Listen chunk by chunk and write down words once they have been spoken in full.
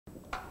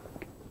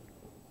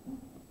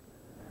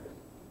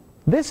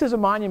This is a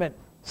monument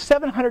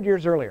 700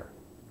 years earlier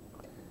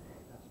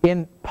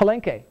in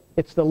Palenque.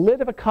 It's the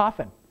lid of a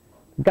coffin.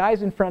 The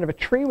guy's in front of a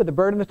tree with a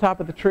bird on the top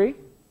of the tree.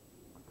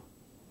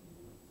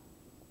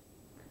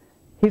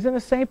 He's in the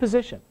same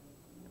position.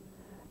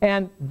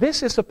 And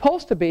this is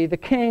supposed to be the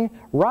king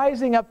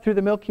rising up through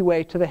the Milky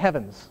Way to the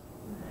heavens.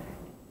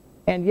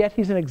 And yet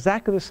he's in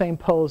exactly the same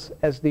pose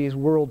as these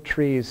world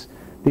trees,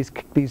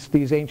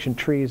 these ancient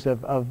trees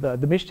of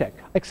the Mixtec,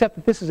 except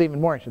that this is even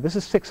more ancient. This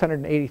is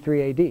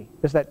 683 AD.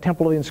 There's that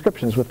Temple of the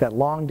Inscriptions with that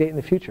long date in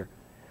the future.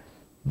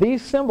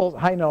 These symbols,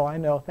 I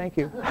know, thank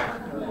you.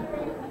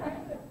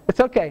 It's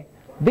okay.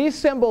 These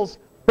symbols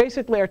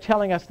basically are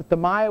telling us that the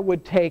Maya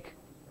would take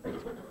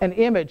an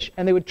image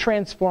and they would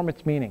transform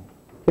its meaning.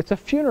 It's a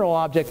funeral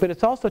object, but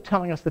it's also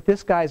telling us that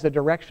this guy is a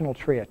directional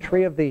tree, a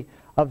tree of the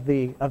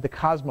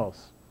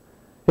cosmos.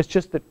 It's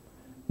just that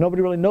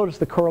nobody really noticed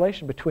the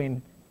correlation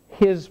between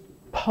his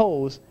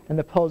pose and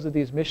the pose of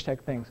these Mixtec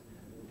things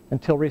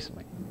until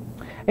recently.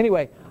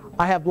 Anyway,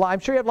 I'm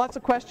sure you have lots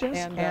of questions,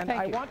 and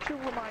I want to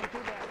remind you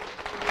that.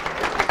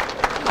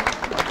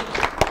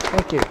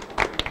 Thank you.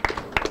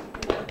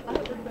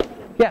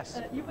 Yes?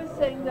 You were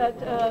saying that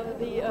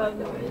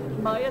the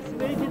Maya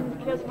really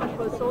didn't care so much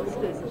for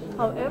solstice.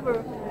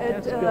 However,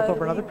 it's built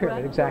over another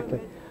pyramid, exactly.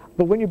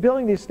 But when you're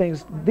building these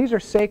things, these are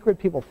sacred.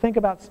 People think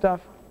about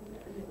stuff.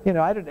 You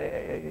know,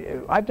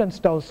 I've done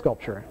stone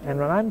sculpture, and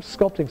when I'm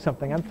sculpting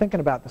something, I'm thinking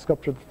about the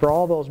sculpture for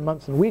all those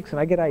months and weeks, and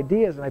I get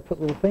ideas, and I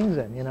put little things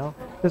in, you know.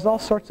 There's all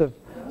sorts of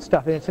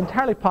stuff, and it's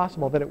entirely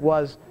possible that it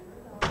was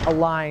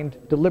aligned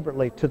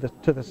deliberately to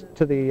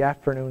the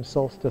afternoon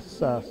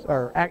solstice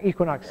or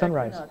equinox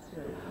sunrise,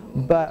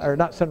 or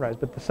not sunrise,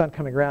 but the sun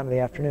coming around in the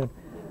afternoon.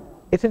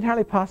 It's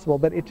entirely possible,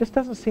 but it just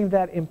doesn't seem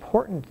that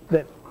important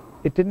that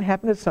it didn't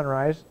happen at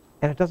sunrise,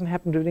 and it doesn't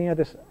happen to any of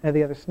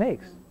the other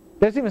snakes.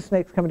 There's even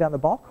snakes coming down the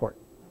ball court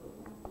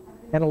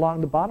and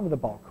along the bottom of the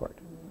ball court.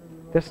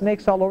 There's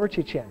snakes all over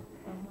Chichen,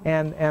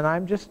 and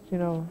I'm just, you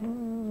know,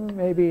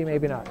 maybe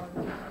not.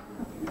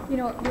 You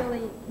know, it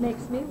really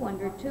makes me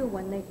wonder too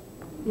when they,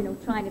 you know,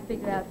 trying to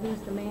figure out who's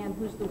the man,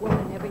 who's the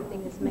woman,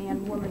 everything is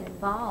man, woman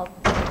involved.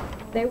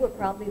 They were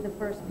probably the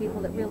first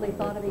people that really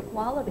thought of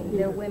equality.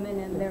 Their women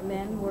and their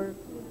men were...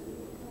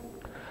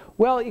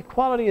 Well,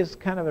 equality is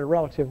kind of a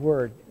relative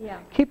word. Yeah.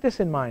 Keep this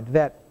in mind,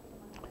 that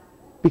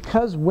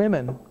because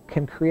women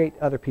can create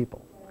other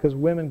people, because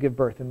women give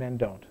birth and men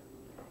don't,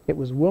 it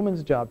was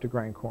woman's job to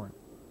grind corn.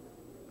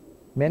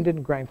 Men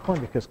didn't grind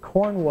corn because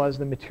corn was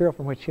the material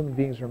from which human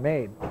beings were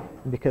made.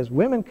 And because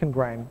women can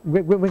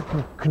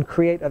can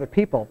create other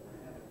people,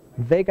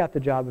 they got the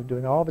job of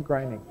doing all the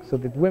grinding. So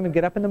the women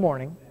get up in the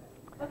morning,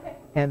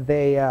 and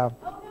they, you know,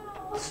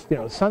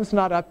 the sun's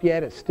not up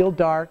yet, it's still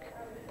dark.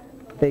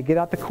 They get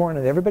out the corn,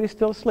 and everybody's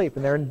still asleep,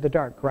 and they're in the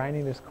dark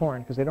grinding this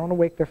corn because they don't want to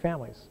wake their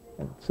families.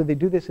 And so they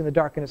do this in the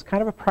dark, and it's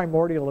kind of a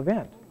primordial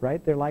event,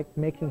 right? They're like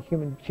making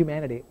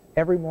humanity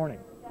every morning.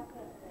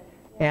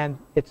 And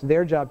it's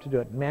their job to do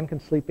it. Men can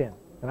sleep in.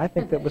 And I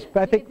think that was,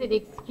 it's an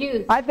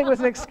excuse. I think it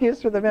was an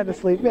excuse for the men to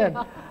sleep in.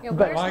 Yeah,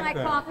 but where's my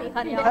coffee,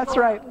 honey? That's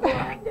right.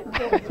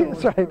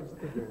 That's right.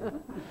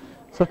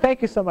 So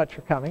thank you so much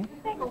for coming.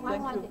 I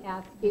wanted to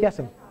ask you. Yes,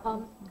 ma'am.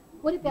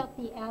 What about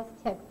the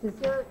Aztecs? Do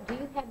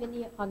you have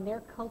any on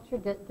their culture?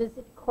 Does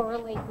it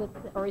correlate with,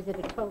 or is it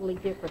a totally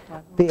different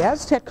one? The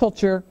Aztec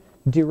culture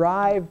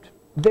derived,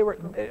 they were,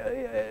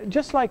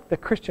 just like the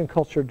Christian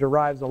culture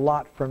derives a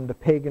lot from the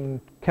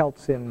pagan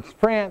Celts in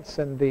France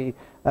and the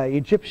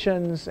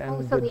Egyptians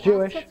and the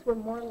Jewish. So the Aztecs were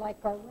more like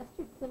our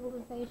Western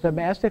civilization?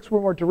 The Aztecs were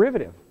more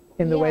derivative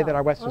in the way that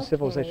our Western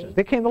civilization is.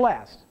 They came the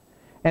last.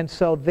 And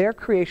so their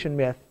creation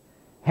myth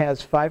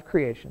has 5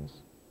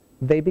 creations.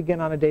 They begin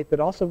on a date that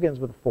also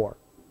begins with a 4.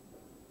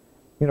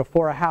 You know,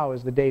 4 Ahau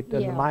is the date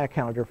of the Maya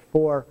calendar.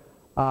 4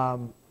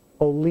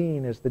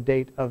 Olin is the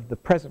date of the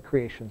present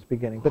creation's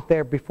beginning. But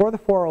there, before the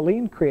 4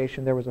 Olin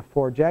creation, there was a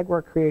 4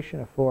 Jaguar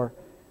creation, a 4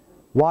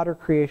 water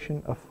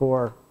creation, a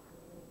 4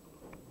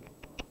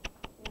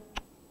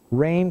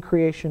 rain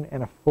creation,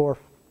 and a 4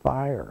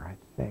 fire, I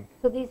think.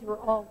 So these were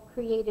all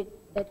created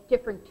at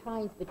different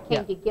times, but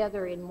came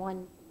together in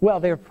one... Well,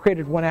 they were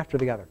created one after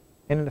the other.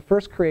 And in the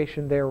first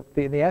creation,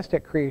 in the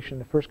Aztec creation,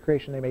 the first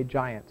creation they made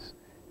giants.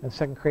 And the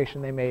second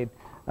creation they made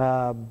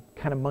kind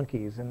of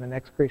monkeys. And the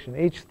next creation,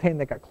 each time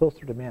they got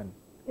closer to men.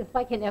 It's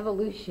like an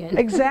evolution.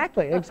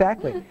 Exactly,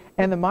 exactly.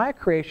 And the Maya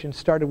creation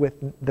started with,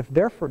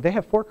 they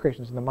have 4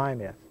 creations in the Maya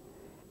myth.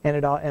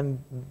 And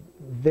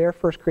their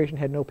first creation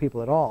had no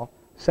people at all.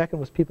 Second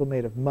was people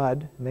made of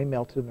mud, and they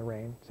melted in the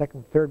rain.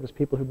 Third was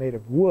people who made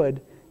of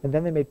wood, and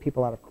then they made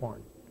people out of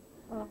corn.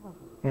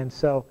 And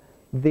so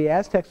the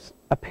Aztecs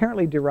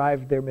apparently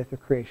derived their myth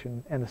of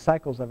creation and the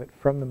cycles of it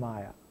from the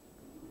Maya.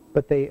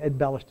 But they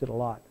embellished it a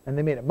lot, and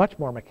they made it much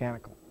more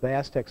mechanical. The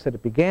Aztecs said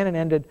it began and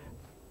ended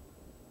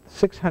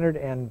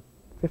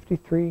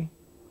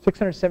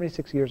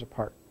 676 years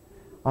apart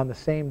on the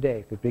same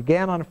day. If it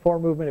began on a 4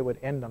 movement, it would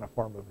end on a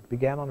 4 movement. If it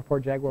began on a 4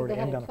 Jaguar, it would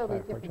end on a 4 Jaguar. They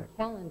had a totally different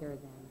calendar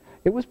then.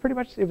 It was pretty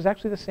much, it was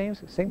actually the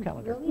same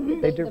calendar.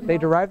 Really? They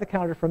derived the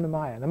calendar from the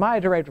Maya. And the Maya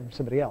derived it from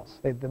somebody else.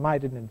 The Maya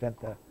didn't invent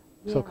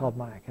so-called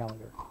Maya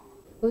calendar.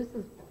 This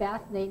is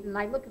fascinating, and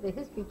I look at the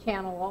History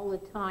Channel all the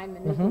time,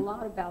 and there's a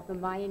lot about the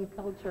Mayan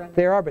culture. And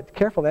There are, but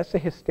careful, that's the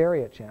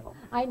Hysteria channel.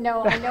 I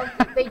know,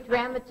 they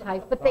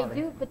dramatize, but they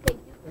do.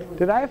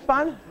 Did I have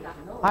fun?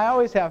 I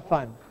always have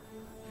fun.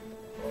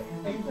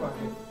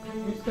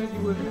 You said you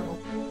would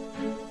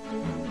help.